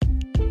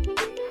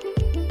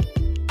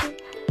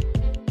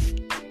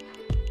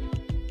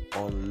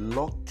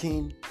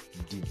Walking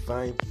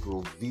Divine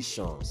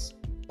Provisions,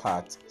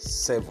 Part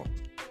 7.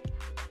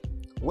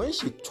 When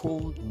she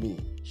told me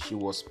she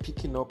was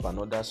picking up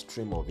another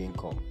stream of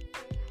income,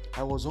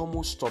 I was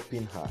almost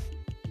stopping her.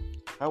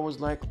 I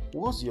was like,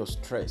 what's your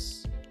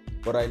stress?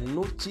 But I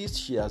noticed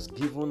she has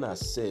given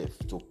herself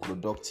to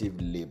productive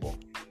labor.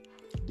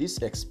 This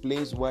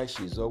explains why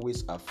she's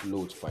always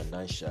afloat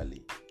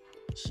financially.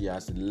 She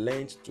has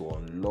learned to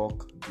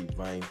unlock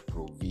divine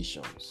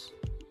provisions.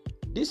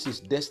 This is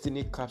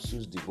Destiny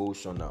Capsules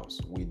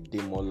Devotionals with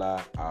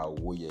Demola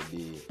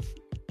Awoyede.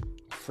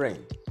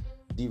 Friend,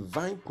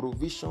 divine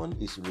provision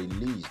is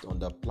released on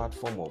the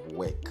platform of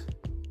work.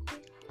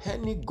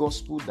 Any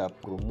gospel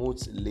that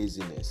promotes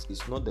laziness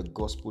is not the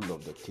gospel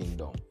of the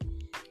kingdom.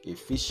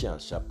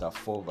 Ephesians chapter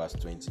 4 verse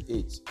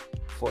 28,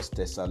 1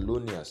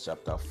 Thessalonians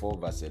chapter 4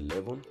 verse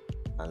 11,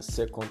 and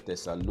 2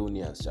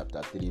 Thessalonians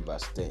chapter 3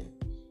 verse 10.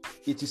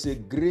 It is a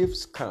grave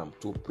scam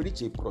to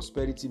preach a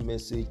prosperity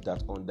message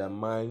that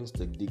undermines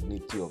the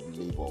dignity of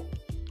labor.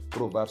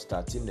 Proverbs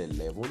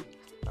 13:11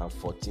 and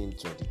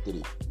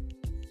 14:23.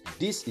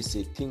 This is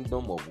a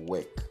kingdom of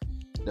work.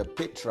 The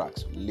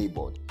patriarchs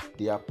labored,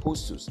 the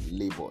apostles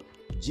labored,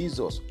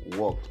 Jesus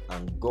worked,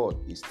 and God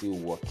is still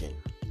working.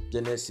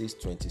 Genesis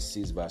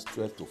 26 verse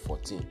 12 to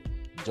 14,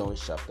 John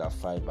chapter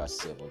 5 verse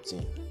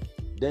 17.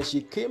 Then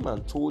she came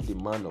and told the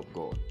man of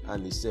God,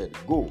 and he said,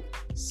 go,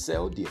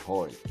 sell the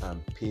oil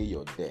and pay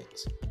your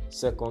debt.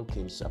 2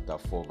 Kings chapter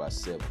 4 verse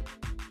 7.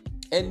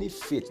 Any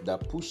faith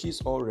that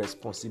pushes all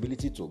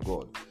responsibility to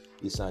God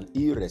is an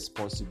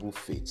irresponsible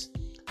faith.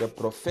 The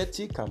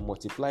prophetic can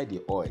multiply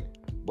the oil,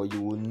 but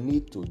you will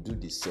need to do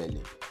the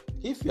selling.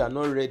 If you are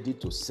not ready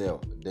to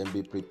sell, then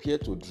be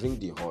prepared to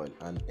drink the oil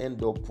and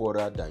end up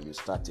poorer than you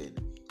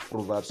started.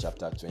 Proverbs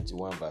chapter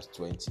 21 verse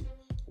 20.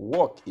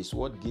 Work is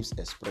what gives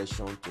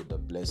expression to the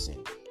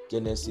blessing.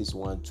 Genesis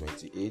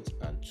 1:28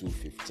 and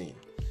 2:15.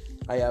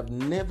 I have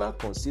never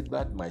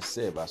considered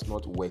myself as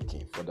not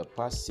working for the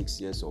past 6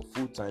 years of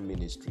full-time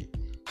ministry,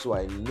 so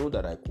I know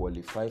that I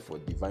qualify for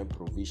divine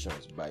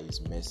provisions by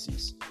His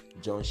mercies.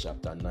 John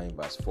chapter 9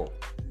 verse 4.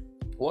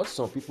 What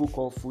some people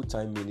call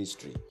full-time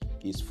ministry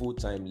is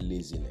full-time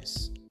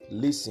laziness.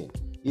 Listen,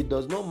 it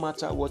does not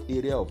matter what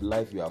area of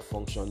life you are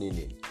functioning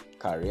in,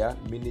 career,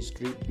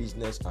 ministry,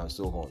 business, and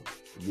so on.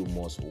 You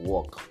must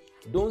work.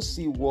 Don't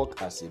see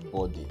work as a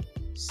burden.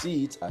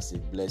 See it as a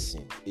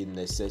blessing, a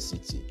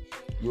necessity.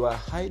 You are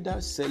either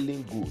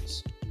selling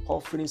goods,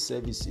 offering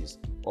services,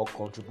 or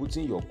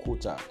contributing your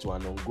quota to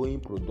an ongoing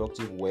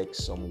productive work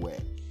somewhere.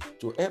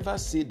 To ever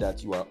say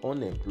that you are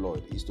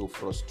unemployed is to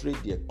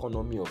frustrate the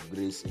economy of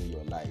grace in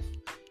your life.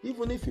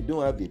 Even if you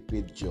don't have a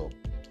paid job,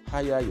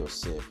 hire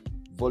yourself,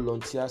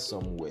 volunteer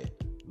somewhere.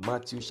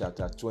 Matthew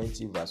chapter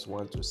 20 verse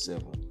 1 to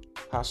 7.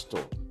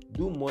 Pastor,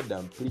 do more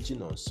than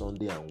preaching on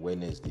Sunday and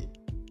Wednesday.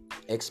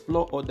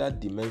 Explore other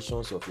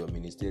dimensions of your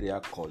ministerial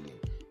calling.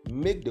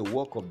 Make the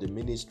work of the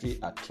ministry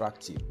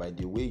attractive by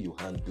the way you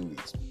handle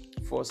it.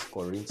 1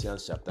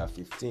 Corinthians chapter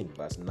 15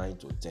 verse 9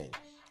 to 10.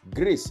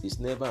 Grace is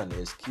never an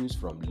excuse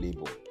from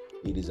labor.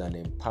 It is an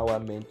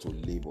empowerment to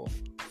labor.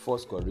 1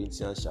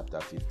 Corinthians chapter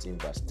 15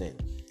 verse 10.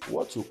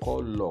 What you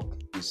call luck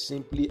is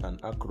simply an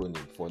acronym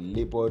for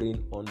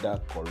laboring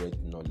under correct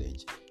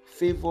knowledge.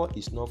 Favor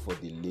is not for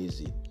the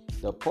lazy.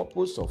 The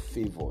purpose of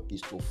favor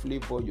is to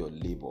flavor your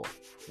labor.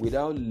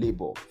 Without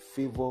labor,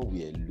 favor will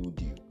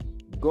elude you.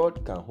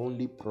 God can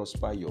only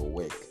prosper your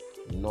work,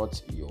 not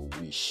your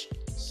wish.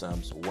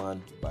 Psalms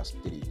 1 verse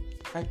 3.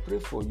 I pray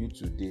for you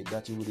today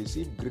that you will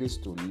receive grace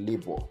to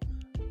labor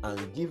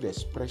and give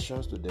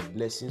expressions to the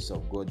blessings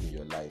of God in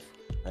your life,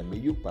 and may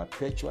you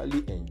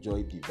perpetually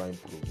enjoy divine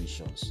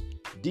provisions.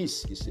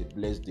 This is a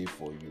blessed day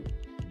for you.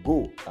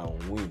 Go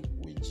and win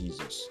with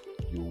Jesus.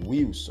 You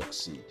will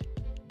succeed.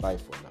 Bye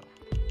for now.